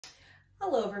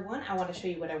Hello everyone, I want to show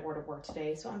you what I wore to work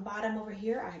today. So on bottom over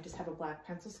here, I just have a black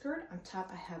pencil skirt. On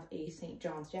top, I have a St.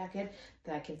 John's jacket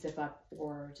that I can zip up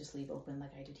or just leave open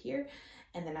like I did here.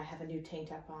 And then I have a new tank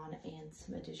top on and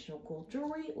some additional gold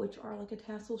jewelry, which are like a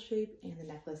tassel shape, and the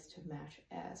necklace to match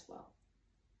as well.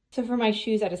 So for my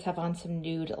shoes, I just have on some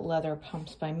nude leather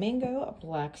pumps by Mango, a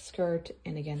black skirt,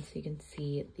 and again, so you can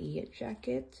see the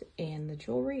jacket and the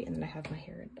jewelry. And then I have my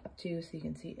hair up too, so you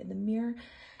can see it in the mirror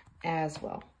as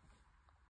well.